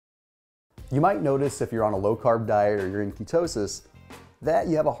You might notice if you're on a low-carb diet or you're in ketosis that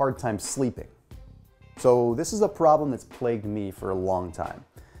you have a hard time sleeping. So this is a problem that's plagued me for a long time.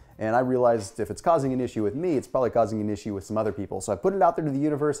 And I realized if it's causing an issue with me, it's probably causing an issue with some other people. So I put it out there to the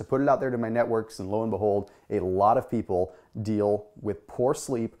universe, I put it out there to my networks, and lo and behold, a lot of people deal with poor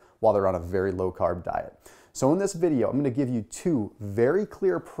sleep while they're on a very low-carb diet. So in this video, I'm going to give you two very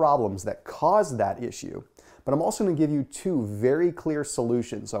clear problems that cause that issue. But I'm also going to give you two very clear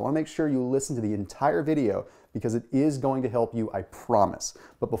solutions. So I want to make sure you listen to the entire video because it is going to help you, I promise.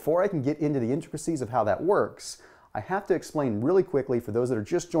 But before I can get into the intricacies of how that works, I have to explain really quickly for those that are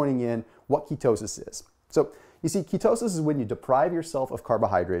just joining in what ketosis is. So you see, ketosis is when you deprive yourself of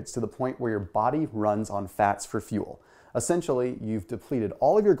carbohydrates to the point where your body runs on fats for fuel. Essentially, you've depleted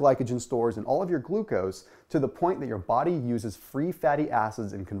all of your glycogen stores and all of your glucose to the point that your body uses free fatty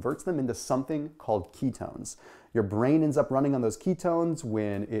acids and converts them into something called ketones. Your brain ends up running on those ketones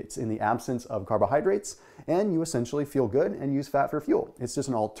when it's in the absence of carbohydrates, and you essentially feel good and use fat for fuel. It's just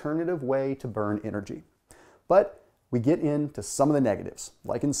an alternative way to burn energy. But we get into some of the negatives,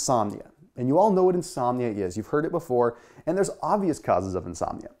 like insomnia. And you all know what insomnia is. You've heard it before, and there's obvious causes of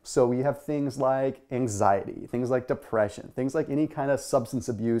insomnia. So we have things like anxiety, things like depression, things like any kind of substance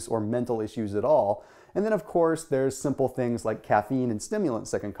abuse or mental issues at all. And then of course, there's simple things like caffeine and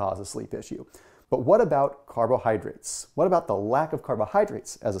stimulants that can cause a sleep issue. But what about carbohydrates? What about the lack of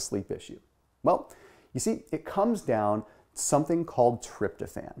carbohydrates as a sleep issue? Well, you see, it comes down to something called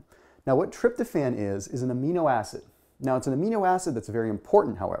tryptophan. Now what tryptophan is an amino acid. Now it's an amino acid that's very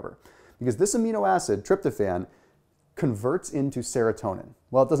important, however, because this amino acid, tryptophan, converts into serotonin.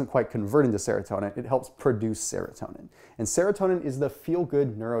 Well, it doesn't quite convert into serotonin, it helps produce serotonin. And serotonin is the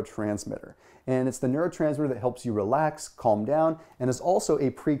feel-good neurotransmitter. And it's the neurotransmitter that helps you relax, calm down, and is also a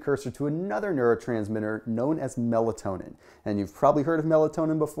precursor to another neurotransmitter known as melatonin. And you've probably heard of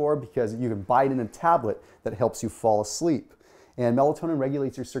melatonin before because you can buy it in a tablet that helps you fall asleep. And melatonin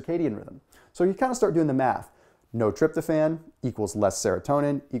regulates your circadian rhythm. So you kind of start doing the math. No tryptophan equals less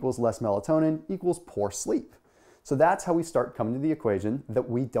serotonin equals less melatonin equals poor sleep. So that's how we start coming to the equation that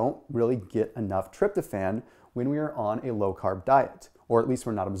we don't really get enough tryptophan when we are on a low-carb diet, or at least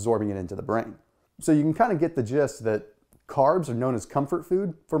we're not absorbing it into the brain. So you can kind of get the gist that carbs are known as comfort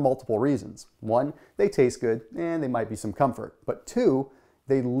food for multiple reasons. One, they taste good and they might be some comfort. But two,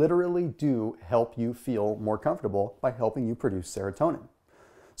 they literally do help you feel more comfortable by helping you produce serotonin.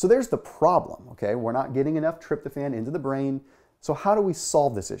 So there's the problem, okay? We're not getting enough tryptophan into the brain. So how do we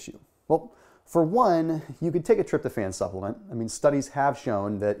solve this issue? Well, for one, you could take a tryptophan supplement. I mean, studies have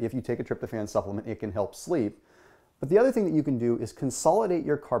shown that if you take a tryptophan supplement, it can help sleep. But the other thing that you can do is consolidate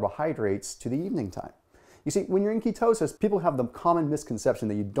your carbohydrates to the evening time. You see, when you're in ketosis, people have the common misconception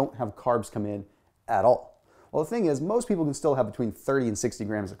that you don't have carbs come in at all. Well, the thing is, most people can still have between 30 and 60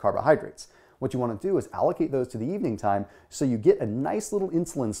 grams of carbohydrates. What you want to do is allocate those to the evening time so you get a nice little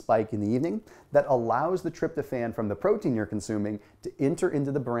insulin spike in the evening that allows the tryptophan from the protein you're consuming to enter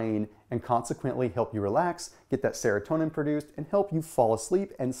into the brain and consequently help you relax, get that serotonin produced, and help you fall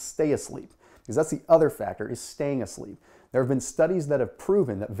asleep and stay asleep. Because that's the other factor, is staying asleep. There have been studies that have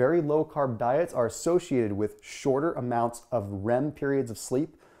proven that very low-carb diets are associated with shorter amounts of REM periods of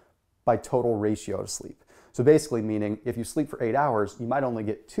sleep by total ratio of sleep. So basically meaning if you sleep for 8 hours, you might only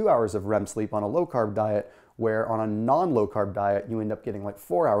get 2 hours of REM sleep on a low-carb diet, where on a non-low-carb diet, you end up getting like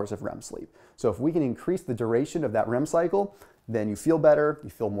 4 hours of REM sleep. So if we can increase the duration of that REM cycle, then you feel better, you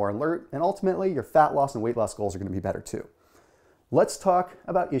feel more alert, and ultimately your fat loss and weight loss goals are going to be better too. Let's talk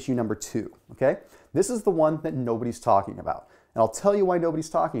about issue number two, okay? This is the one that nobody's talking about. And I'll tell you why nobody's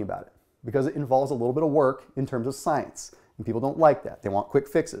talking about it. Because it involves a little bit of work in terms of science. And people don't like that. They want quick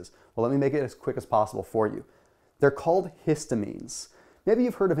fixes. Well, let me make it as quick as possible for you. They're called histamines. Maybe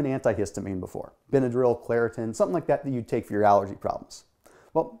you've heard of an antihistamine before. Benadryl, Claritin, something like that that you take for your allergy problems.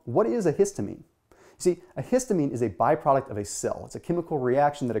 Well, what is a histamine? You see, a histamine is a byproduct of a cell. It's a chemical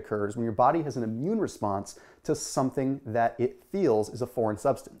reaction that occurs when your body has an immune response to something that it feels is a foreign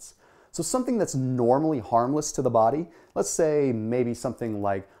substance. So something that's normally harmless to the body, let's say maybe something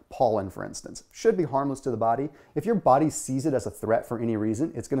like pollen, for instance, should be harmless to the body. If your body sees it as a threat for any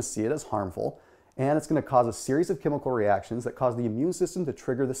reason, it's going to see it as harmful, and it's going to cause a series of chemical reactions that cause the immune system to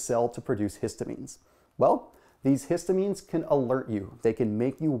trigger the cell to produce histamines. Well, these histamines can alert you. They can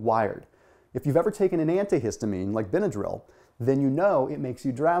make you wired. If you've ever taken an antihistamine like Benadryl, then you know it makes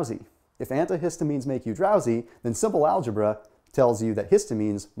you drowsy. If antihistamines make you drowsy, then simple algebra tells you that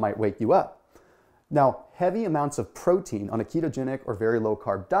histamines might wake you up. Now, heavy amounts of protein on a ketogenic or very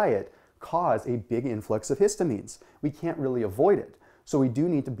low-carb diet cause a big influx of histamines. We can't really avoid it, so we do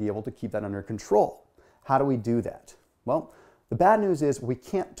need to be able to keep that under control. How do we do that? Well, The bad news is we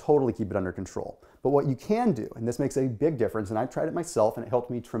can't totally keep it under control. But what you can do, and this makes a big difference, and I tried it myself and it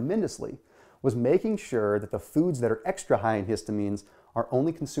helped me tremendously, was making sure that the foods that are extra high in histamines are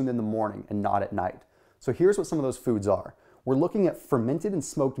only consumed in the morning and not at night. So here's what some of those foods are. We're looking at fermented and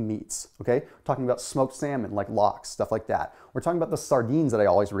smoked meats, okay? We're talking about smoked salmon like lox, stuff like that. We're talking about the sardines that I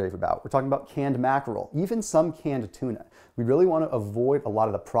always rave about. We're talking about canned mackerel, even some canned tuna. We really want to avoid a lot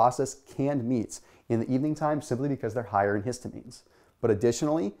of the processed canned meats in the evening time simply because they're higher in histamines. But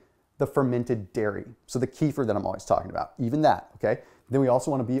additionally, the fermented dairy. So the kefir that I'm always talking about, even that, okay? Then we also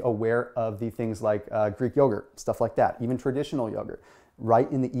want to be aware of the things like Greek yogurt, stuff like that, even traditional yogurt,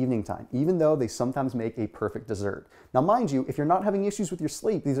 right in the evening time, even though they sometimes make a perfect dessert. Now, mind you, if you're not having issues with your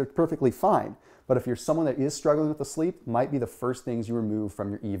sleep, these are perfectly fine. But if you're someone that is struggling with the sleep, might be the first things you remove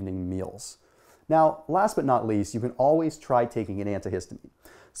from your evening meals. Now, last but not least, you can always try taking an antihistamine,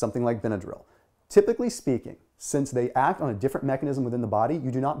 something like Benadryl. Typically speaking, since they act on a different mechanism within the body,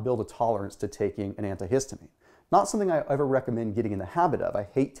 you do not build a tolerance to taking an antihistamine. Not something I ever recommend getting in the habit of. I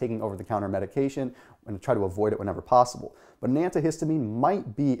hate taking over-the-counter medication and try to avoid it whenever possible. But an antihistamine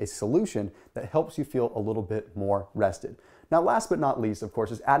might be a solution that helps you feel a little bit more rested. Now, last but not least, of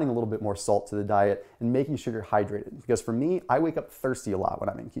course, is adding a little bit more salt to the diet and making sure you're hydrated. Because for me, I wake up thirsty a lot when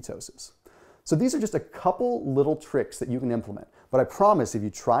I'm in ketosis. So these are just a couple little tricks that you can implement. But I promise if you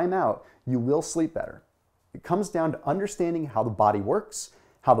try them out, you will sleep better. It comes down to understanding how the body works,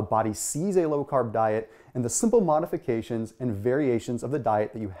 how the body sees a low-carb diet, and the simple modifications and variations of the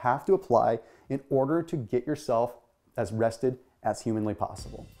diet that you have to apply in order to get yourself as rested as humanly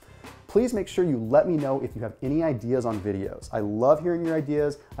possible. Please make sure you let me know if you have any ideas on videos. I love hearing your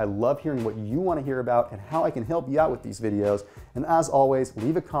ideas. I love hearing what you want to hear about and how I can help you out with these videos. And as always,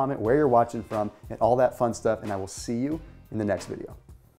 leave a comment where you're watching from and all that fun stuff, and I will see you in the next video.